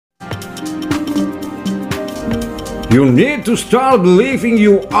You need to start believing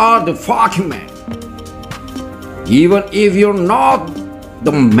you are the fucking man. Even if you're not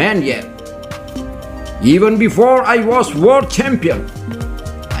the man yet. Even before I was world champion,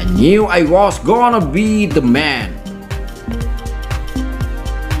 I knew I was gonna be the man.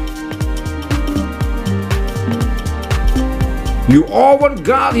 You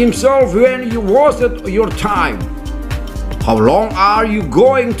avant-garde himself when you wasted your time. How long are you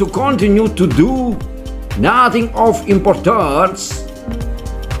going to continue to do nothing of importance?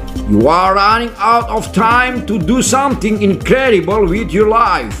 You are running out of time to do something incredible with your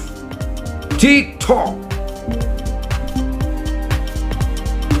life. TikTok.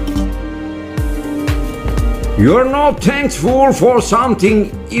 You're not thankful for something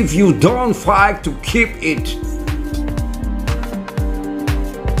if you don't fight to keep it.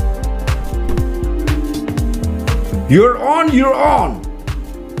 You're on your own.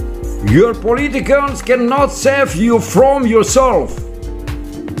 Your politicians cannot save you from yourself.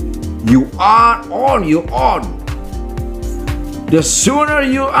 You are on your own. The sooner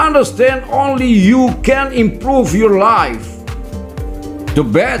you understand only you can improve your life, the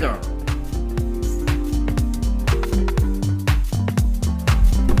better.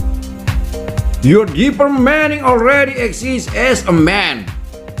 Your deeper meaning already exists as a man.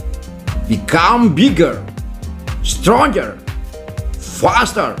 Become bigger, stronger,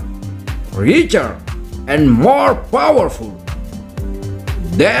 faster, richer, and more powerful.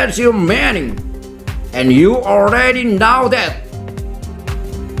 That's your meaning, and you already know that.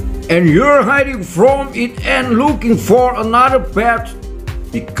 And you're hiding from it and looking for another path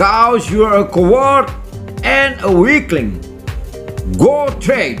because you're a coward and a weakling. Go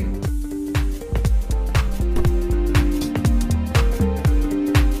trade.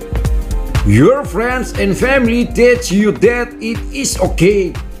 Your friends and family teach you that it is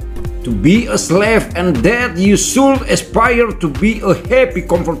okay to be a slave and that you should aspire to be a happy,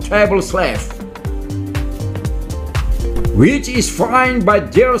 comfortable slave. Which is fine by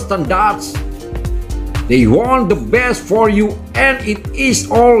their standards. They want the best for you and it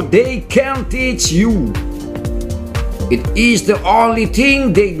is all they can teach you. It is the only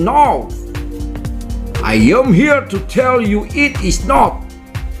thing they know. I am here to tell you it is not.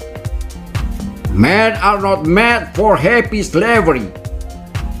 Men are not made for happy slavery.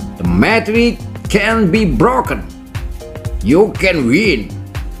 The matrix can be broken. You can win.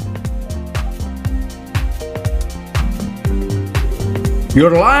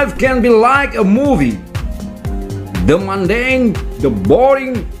 Your life can be like a movie. The mundane, the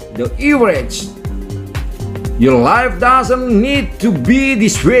boring, the average. Your life doesn't need to be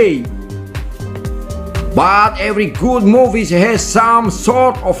this way. But every good movie has some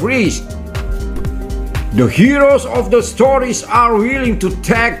sort of risk. The heroes of the stories are willing to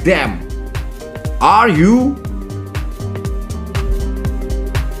take them. Are you?